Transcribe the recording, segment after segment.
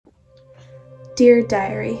Dear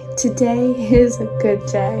Diary, today is a good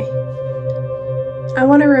day. I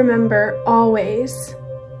want to remember always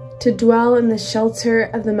to dwell in the shelter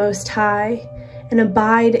of the Most High and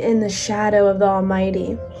abide in the shadow of the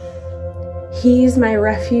Almighty. He is my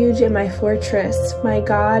refuge and my fortress, my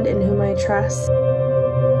God in whom I trust.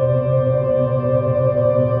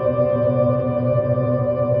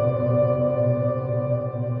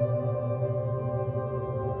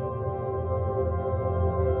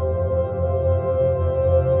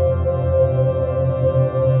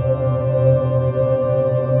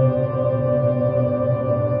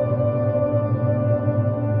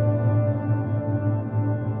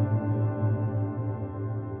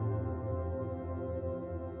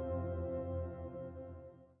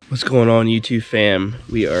 What's going on, YouTube fam?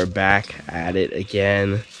 We are back at it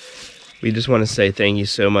again. We just want to say thank you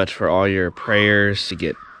so much for all your prayers to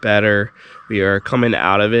get better. We are coming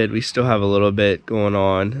out of it. We still have a little bit going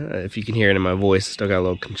on. If you can hear it in my voice, still got a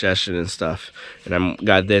little congestion and stuff. And I'm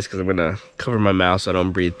got this because I'm gonna cover my mouth so I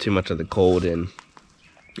don't breathe too much of the cold. And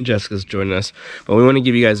Jessica's joining us, but we want to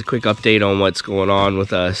give you guys a quick update on what's going on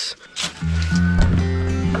with us.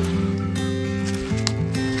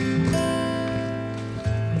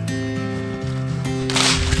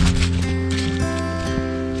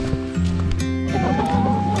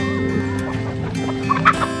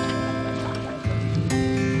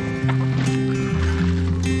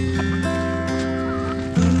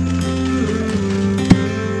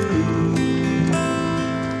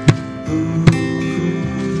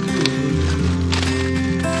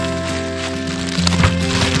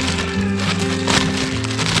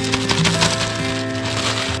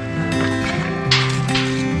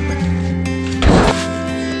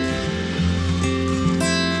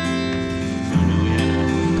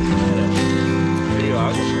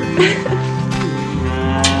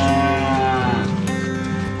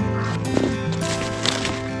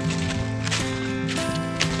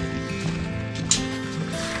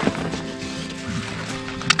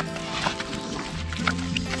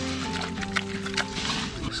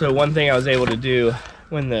 So one thing I was able to do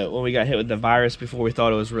when we got hit with the virus before we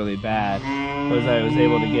thought it was really bad was I was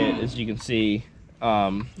able to get, as you can see, I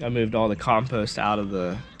moved all the compost out of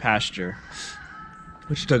the pasture,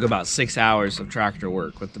 which took about 6 hours of tractor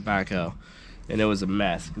work with the backhoe, and it was a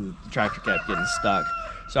mess because the tractor kept getting stuck.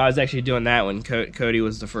 So I was actually doing that when Cody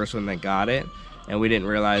was the first one that got it, and we didn't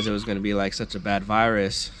realize it was going to be like such a bad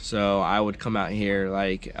virus. So I would come out here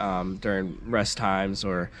like during rest times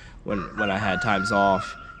or when I had times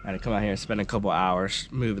off. I'd come out here and spend a couple hours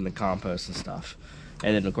moving the compost and stuff.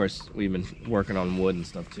 And then, of course, we've been working on wood and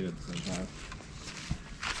stuff, too, at the same time.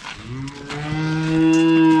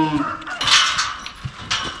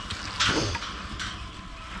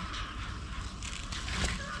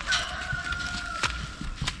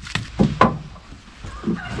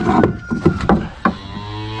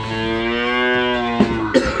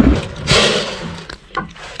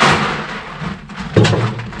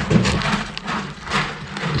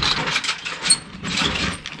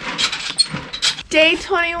 Day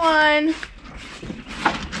 21,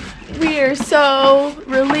 we are so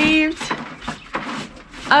relieved,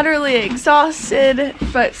 utterly exhausted,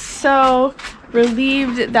 but so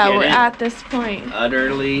relieved that we're at this point.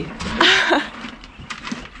 Utterly.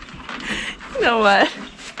 You know what?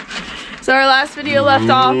 So our last video left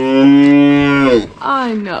off,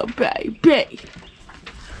 I know, baby.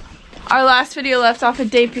 Our last video left off at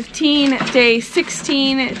day 15, day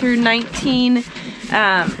 16 through 19.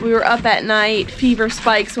 We were up at night, fever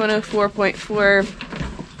spikes 104.4,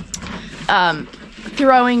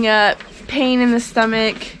 throwing up, pain in the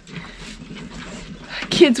stomach,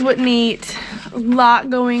 kids wouldn't eat, a lot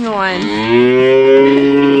going on.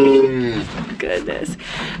 Goodness.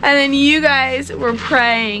 And then you guys were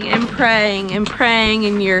praying and praying and praying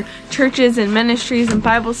in your churches and ministries and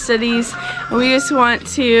Bible studies. And we just want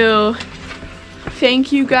to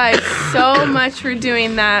thank you guys so much for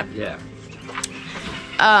doing that. Yeah.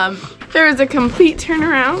 There was a complete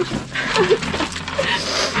turnaround.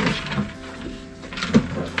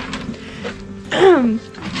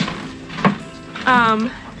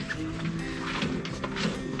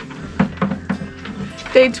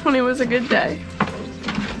 Day 20 was a good day.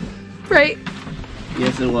 Right?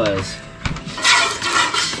 Yes, it was.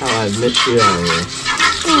 Oh, I've missed you out here.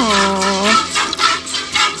 Aww.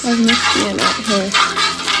 I've missed you out here.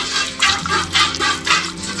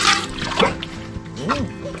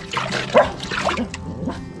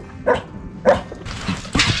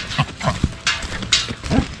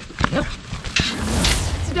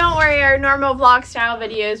 So don't worry, our normal vlog style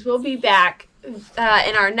videos will be back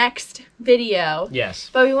in our next video. Yes.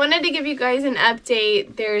 But we wanted to give you guys an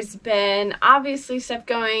update. There's been obviously stuff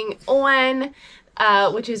going on,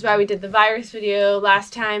 which is why we did the virus video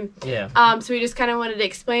last time. Yeah. So we just kind of wanted to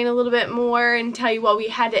explain a little bit more and tell you what we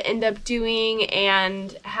had to end up doing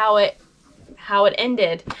and how it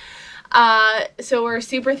ended. So we're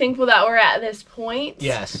super thankful that we're at this point.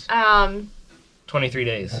 Yes. 23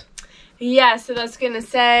 days. Yeah, so that's going to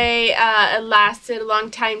say it lasted a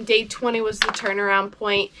long time. Day 20 was the turnaround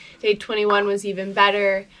point. Day 21 was even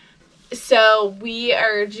better. So we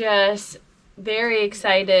are just very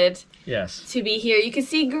excited to be here. You can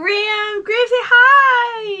see Graham. Graham, say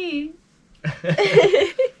hi.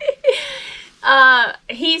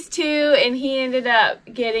 He's 2, and he ended up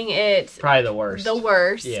getting it. Probably the worst. The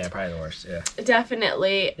worst. Yeah, probably the worst, yeah.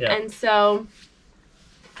 Definitely. Yeah. And so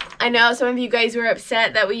I know some of you guys were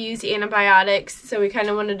upset that we used antibiotics, so we kind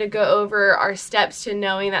of wanted to go over our steps to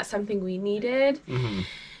knowing that's something we needed. Mm-hmm.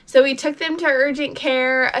 So we took them to urgent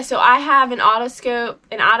care. So I have an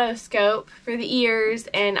otoscope for the ears,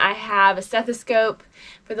 and I have a stethoscope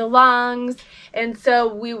for the lungs. And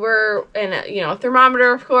so we were in a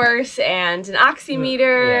thermometer, of course, and an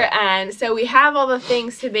oximeter. Yeah. And so we have all the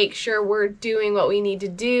things to make sure we're doing what we need to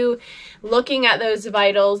do, looking at those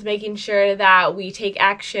vitals, making sure that we take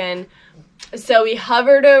action. So we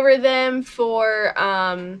hovered over them for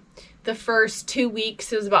the first 2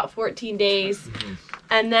 weeks. It was about 14 days. Mm-hmm.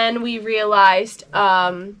 And then we realized,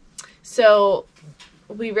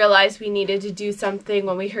 we needed to do something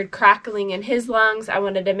when we heard crackling in his lungs. I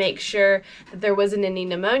wanted to make sure that there wasn't any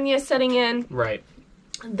pneumonia setting in. Right.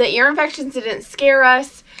 The ear infections didn't scare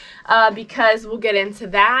us because we'll get into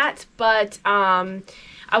that, but I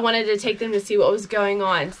wanted to take them to see what was going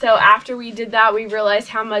on. So after we did that, we realized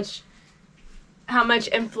how much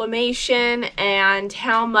inflammation and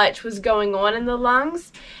how much was going on in the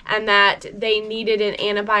lungs, and that they needed an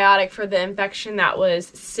antibiotic for the infection that was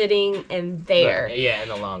sitting in there. Yeah, in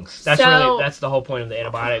the lungs. That's the whole point of the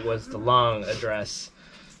antibiotic, was the lung address,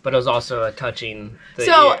 but it was also touching the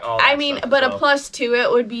ear, all that stuff but as well. A plus to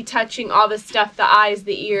it would be touching all the stuff, the eyes,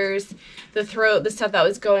 the ears, the throat, the stuff that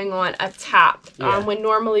was going on up top, when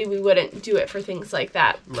normally we wouldn't do it for things like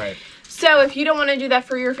that. Right. So if you don't want to do that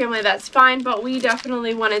for your family, that's fine, but we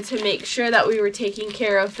definitely wanted to make sure that we were taking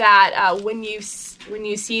care of that. When you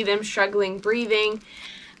see them struggling breathing,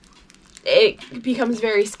 it becomes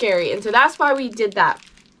very scary, and so that's why we did that.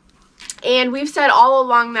 And we've said all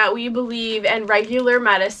along that we believe in regular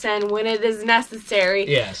medicine when it is necessary.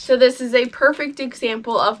 Yes. So this is a perfect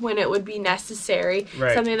example of when it would be necessary.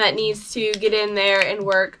 Right. Something that needs to get in there and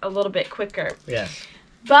work a little bit quicker. Yes.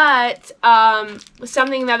 But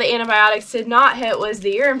something that the antibiotics did not hit was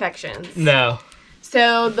the ear infections. No.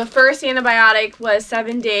 So the first antibiotic was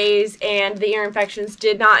 7 days, and the ear infections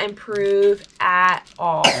did not improve at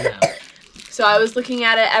all. No. So I was looking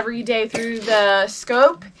at it every day through the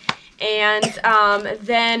scope, and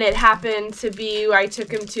then it happened to be where I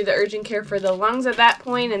took him to the urgent care for the lungs at that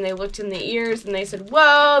point, and they looked in the ears, and they said,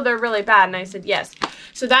 whoa, they're really bad. And I said, yes.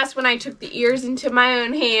 So that's when I took the ears into my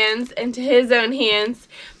own hands, into his own hands,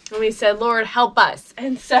 and we said, Lord, help us.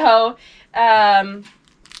 And so one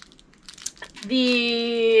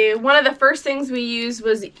of the first things we used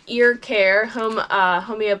was ear care,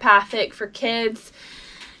 homeopathic for kids.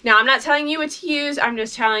 Now, I'm not telling you what to use. I'm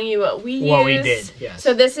just telling you what we used. What we did, yes.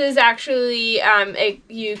 So this is actually,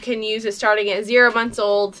 you can use it starting at 0 months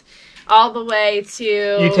old all the way to...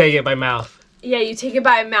 You take it by mouth. Yeah, you take it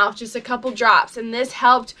by mouth, just a couple drops. And this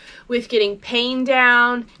helped with getting pain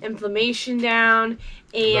down, inflammation down,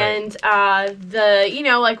 and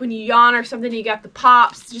like when you yawn or something, you got the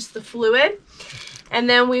pops, just the fluid. And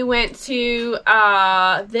then we went to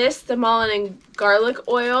the mullein and garlic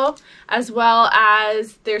oil, as well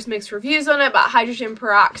as there's mixed reviews on it about hydrogen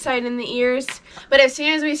peroxide in the ears. But as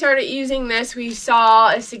soon as we started using this, we saw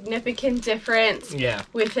a significant difference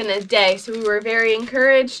within a day. So we were very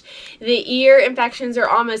encouraged. The ear infections are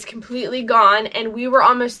almost completely gone, and we were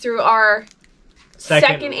almost through our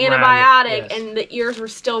second antibiotic, and the ears were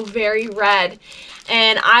still very red.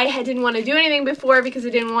 And I didn't want to do anything before because I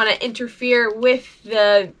didn't want to interfere with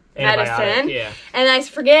the medicine. Yeah. And I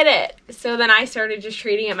forget it. So then I started just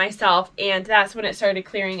treating it myself, and that's when it started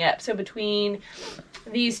clearing up. So between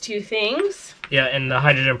these two things. Yeah, and the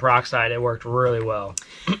hydrogen peroxide, it worked really well.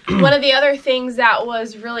 One of the other things that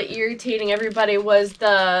was really irritating everybody was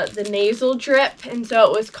the nasal drip, and so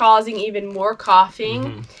it was causing even more coughing.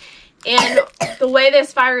 Mm-hmm. And the way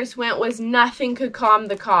this virus went was nothing could calm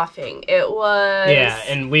the coughing. It was... Yeah,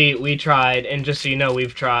 and we tried, and just so you know, we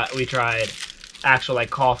tried actual, like,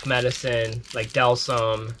 cough medicine, like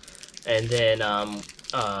Delsum, and then,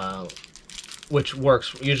 which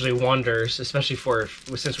works usually wonders, especially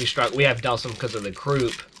since we have Delsum because of the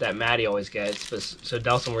croup that Maddie always gets. But so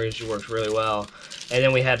Delsum usually works really well. And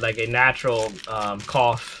then we had like a natural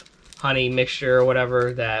cough honey mixture or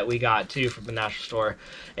whatever that we got too from the natural store,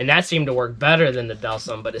 and that seemed to work better than the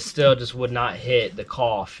Delsum, but it still just would not hit the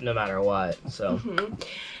cough no matter what. So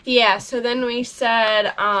yeah, so then we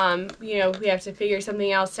said you know, we have to figure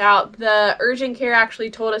something else out. The urgent care actually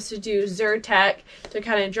told us to do Zyrtec to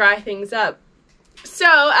kind of dry things up.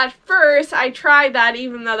 So at first I tried that,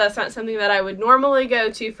 even though that's not something that I would normally go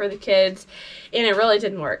to for the kids, and it really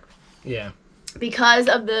didn't work. Yeah, because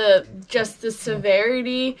of the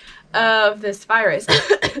severity of this virus.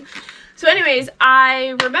 So anyways,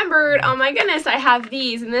 I remembered, oh my goodness, I have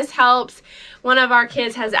these, and this helps. One of our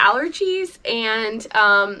kids has allergies, and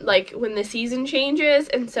like when the season changes,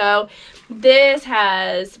 and so this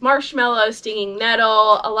has marshmallow, stinging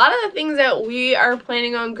nettle, a lot of the things that we are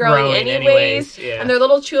planning on growing anyways. Yeah. And they're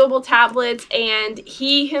little chewable tablets, and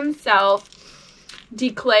he himself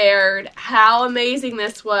declared how amazing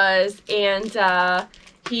this was, and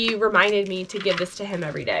he reminded me to give this to him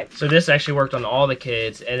every day. So this actually worked on all the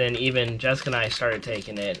kids, and then even Jessica and I started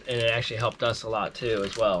taking it, and it actually helped us a lot too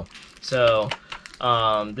as well. So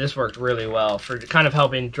this worked really well for kind of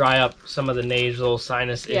helping dry up some of the nasal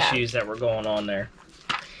sinus issues that were going on there.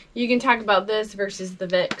 You can talk about this versus the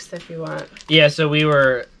Vicks if you want. Yeah, so we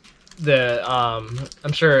were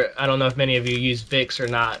I'm sure, I don't know if many of you use Vicks or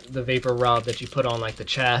not, the vapor rub that you put on like the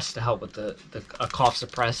chest to help with a cough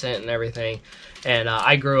suppressant and everything. And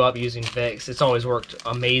I grew up using Vicks. It's always worked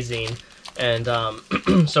amazing. And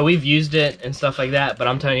so we've used it and stuff like that. But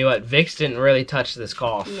I'm telling you what, Vicks didn't really touch this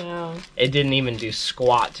cough. No. It didn't even do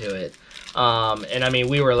squat to it. And I mean,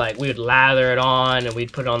 we would lather it on, and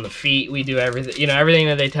we'd put it on the feet. We do everything, you know, everything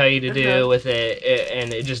that they tell you to do with it,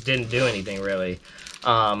 and it just didn't do anything really.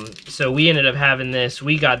 So we ended up having this.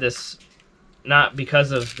 We got this not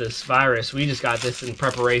because of this virus. We just got this in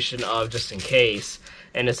preparation of just in case.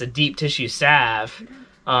 And it's a deep tissue salve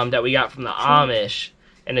that we got from the Amish.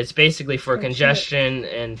 And it's basically for congestion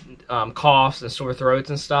and coughs and sore throats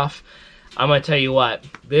and stuff. I'm going to tell you what.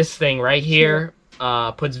 This thing right here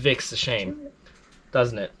puts Vicks to shame.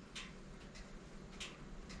 Doesn't it?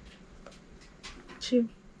 Chew.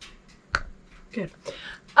 Good.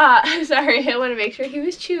 Sorry, I want to make sure he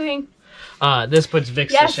was chewing. This puts Vicks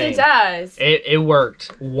to shame. Yes, it does. It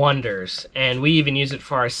worked wonders, and we even use it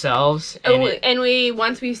for ourselves. And we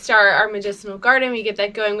once we start our medicinal garden, we get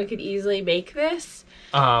that going, we could easily make this.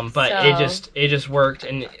 But it just worked,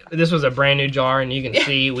 and this was a brand new jar, and you can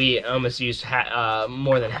see we almost used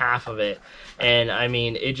more than half of it, and I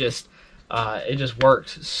mean it just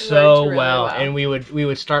worked so really well. And we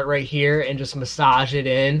would start right here and just massage it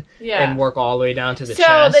in and work all the way down to the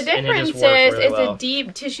chest. So the difference is really it's a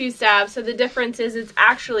deep tissue salve. So the difference is it's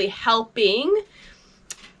actually helping.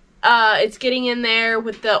 It's getting in there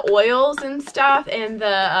with the oils and stuff and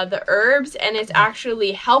the herbs, and it's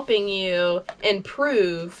actually helping you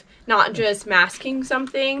improve, not just masking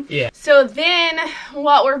something. Yeah. So then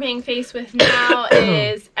what we're being faced with now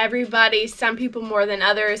is some people more than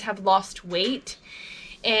others have lost weight,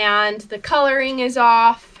 and the coloring is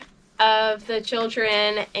off of the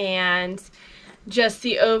children, and just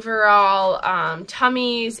the overall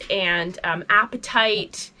tummies and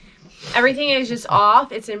appetite. Everything is just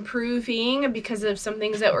off. It's improving because of some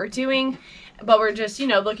things that we're doing, but we're just,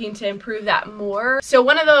 looking to improve that more. So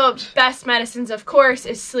one of the best medicines, of course,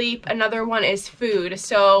 is sleep. Another one is food.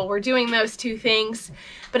 So we're doing those two things.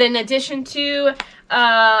 But in addition to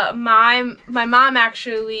my mom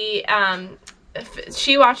actually,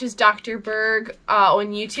 she watches Dr. Berg on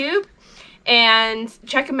YouTube. And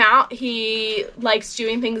check him out. He likes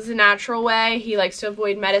doing things the natural way. He likes to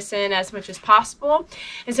avoid medicine as much as possible.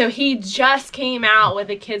 And so he just came out with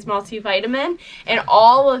a kids multivitamin. And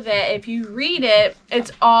all of it, if you read it, it's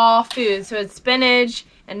all food. So it's spinach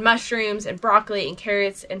and mushrooms and broccoli and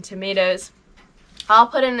carrots and tomatoes. I'll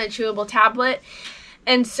put in a chewable tablet.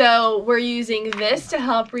 And so we're using this to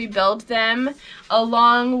help rebuild them,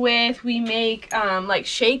 along with we make like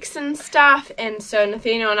shakes and stuff. And so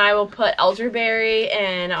Nathaniel and I will put elderberry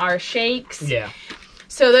in our shakes. Yeah.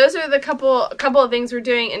 So those are the couple of things we're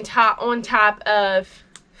doing on top of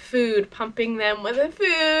food, pumping them with the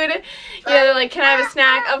food. They're like, can I have a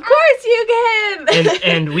snack? Of course you can.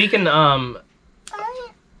 And we can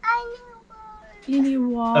You need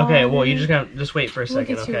water. Okay, well, you just wait for a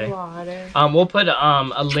second, okay? Water. We'll put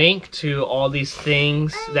a link to all these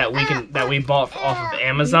things that we bought off of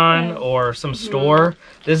Amazon or some store.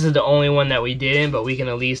 This is the only one that we didn't, but we can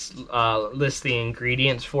at least list the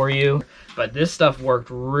ingredients for you. But this stuff worked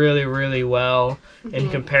really, really well in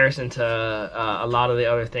comparison to a lot of the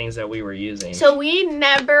other things that we were using. So we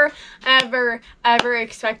never, ever, ever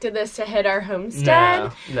expected this to hit our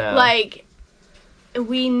homestead. No. Like,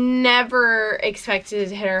 we never expected it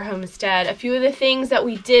to hit our homestead. A few of the things that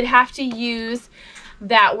we did have to use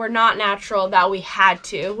that were not natural that we had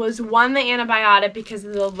to was one, the antibiotic because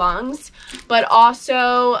of the lungs, but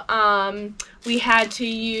also we had to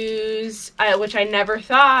use, which I never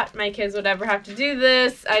thought my kids would ever have to do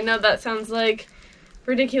this. I know that sounds like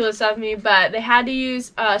ridiculous of me, but they had to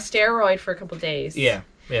use a steroid for a couple days. Yeah.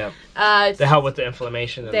 To help with the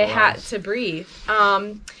inflammation. They had to breathe.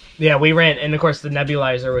 Yeah, we ran, and of course the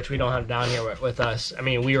nebulizer, which we don't have down here with us. I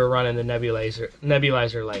mean, we were running the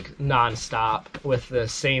nebulizer like nonstop with the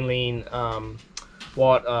saline,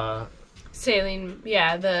 saline,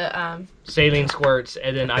 yeah, the saline squirts,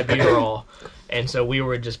 and then ibuterol. And so we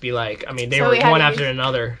would just be like, I mean, they were one after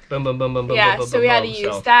another, boom, boom, boom, boom, boom, yeah, boom, so we had to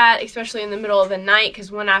use that, especially in the middle of the night,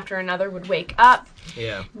 because one after another would wake up.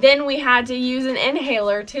 Yeah. Then we had to use an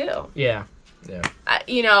inhaler too. Yeah.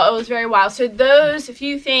 You know, it was very wild. So those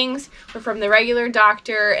few things were from the regular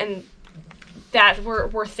doctor, and that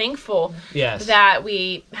we're thankful that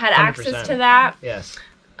we had 100%. Access to that. Yes.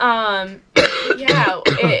 Yeah,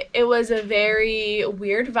 it was a very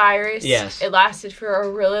weird virus. Yes. It lasted for a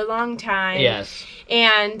really long time. Yes.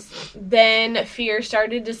 And then fear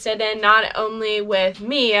started to sit in, not only with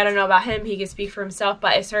me, I don't know about him, he can speak for himself,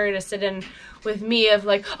 but it started to sit in with me of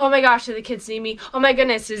like, oh my gosh, do the kids see me? Oh my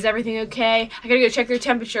goodness, is everything okay? I gotta go check their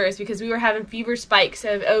temperatures, because we were having fever spikes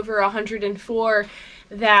of over 104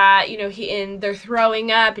 that, you know, they're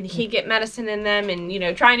throwing up and he can't get medicine in them, and, you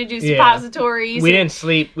know, trying to do suppositories. We didn't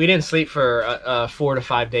sleep for 4 to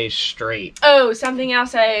 5 days straight. Oh, something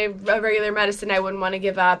else, a regular medicine I wouldn't want to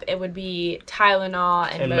give up, it would be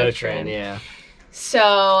Tylenol and Motrin. Yeah.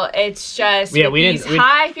 So it's just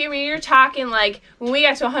high fever. You're talking like when we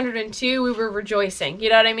got to 102, we were rejoicing. You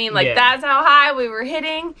know what I mean? Like that's how high we were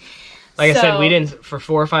hitting. Like I said, we didn't for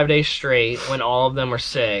 4 or 5 days straight. When all of them were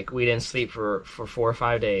sick, we didn't sleep for 4 or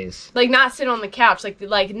 5 days. Like not sit on the couch, like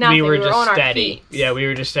nothing. We were just on steady. Our feet. Yeah, we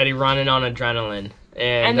were just steady running on adrenaline.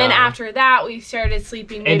 And then after that, we started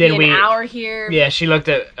sleeping maybe an hour here. Yeah, she looked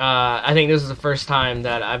at, I think this is the first time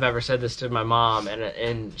that I've ever said this to my mom,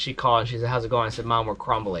 and she called and she said, how's it going? I said, Mom, we're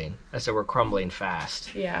crumbling. I said, we're crumbling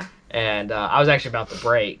fast. Yeah. And I was actually about to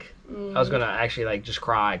break. I was going to actually like just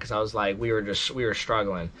cry, because I was like, we were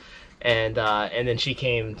struggling. And then she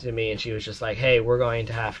came to me and she was just like, hey, we're going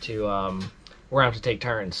to have to take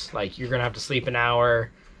turns. Like, you're going to have to sleep an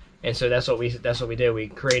hour. And so that's what we did. We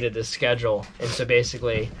created this schedule, and so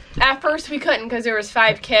basically, at first we couldn't because there was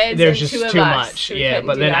 5 kids. There's and just 2 too of us, much. so Yeah,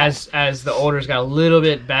 but then as the orders got a little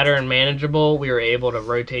bit better and manageable, we were able to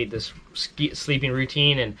rotate this sleeping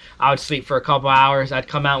routine. And I would sleep for a couple hours. I'd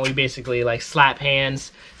come out and we basically like slap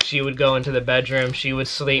hands. She would go into the bedroom. She would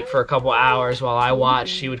sleep for a couple hours while I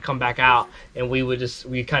watched. She would come back out, and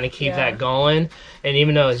we kind of keep that going. And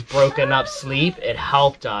even though it's broken up sleep, it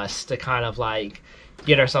helped us to kind of like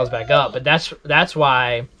get ourselves back up. But that's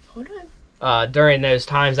why during those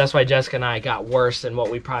times, that's why Jessica and I got worse than what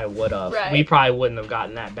we probably would have. Right. We probably wouldn't have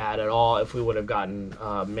gotten that bad at all if we would have gotten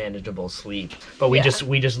manageable sleep. But we just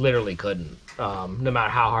literally couldn't, no matter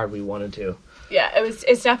how hard we wanted to. Yeah,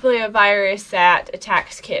 it's definitely a virus that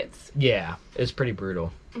attacks kids. Yeah, it's pretty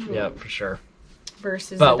brutal. Yeah, for sure.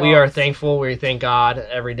 Versus but adults. We are thankful. We thank God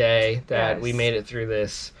every day that we made it through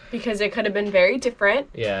this. Because it could have been very different.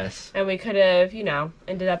 Yes. And we could have,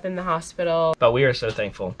 ended up in the hospital. But we are so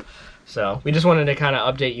thankful. So we just wanted to kind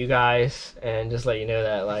of update you guys and just let you know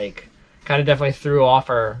that, like, kind of definitely threw off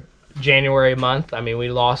our January month. I mean, we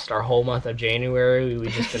lost our whole month of January.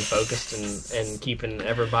 We've just been focused and keeping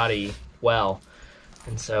everybody well.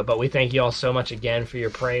 And so, but we thank you all so much again for your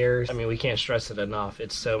prayers. I mean, we can't stress it enough.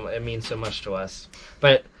 It means so much to us.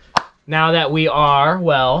 But now that we are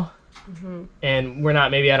well, and we're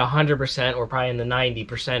not maybe at 100%, we're probably in the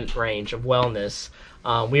 90% range of wellness,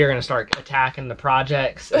 we are going to start attacking the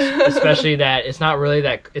projects, especially that it's not really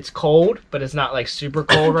that it's cold, but it's not like super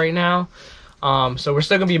cold right now. So we're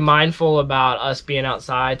still gonna be mindful about us being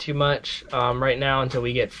outside too much right now until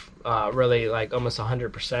we get really like almost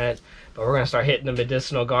 100%. But we're gonna start hitting the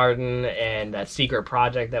medicinal garden and that secret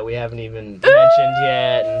project that we haven't even mentioned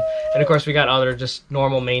yet, and of course we got other just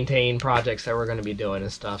normal maintained projects that we're gonna be doing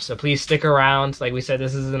and stuff. So please stick around. Like we said,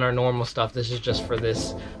 this isn't our normal stuff. This is just for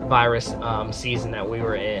this virus season that we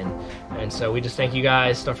were in. And so we just thank you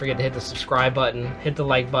guys. Don't forget to hit the subscribe button, hit the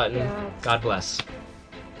like button. God bless.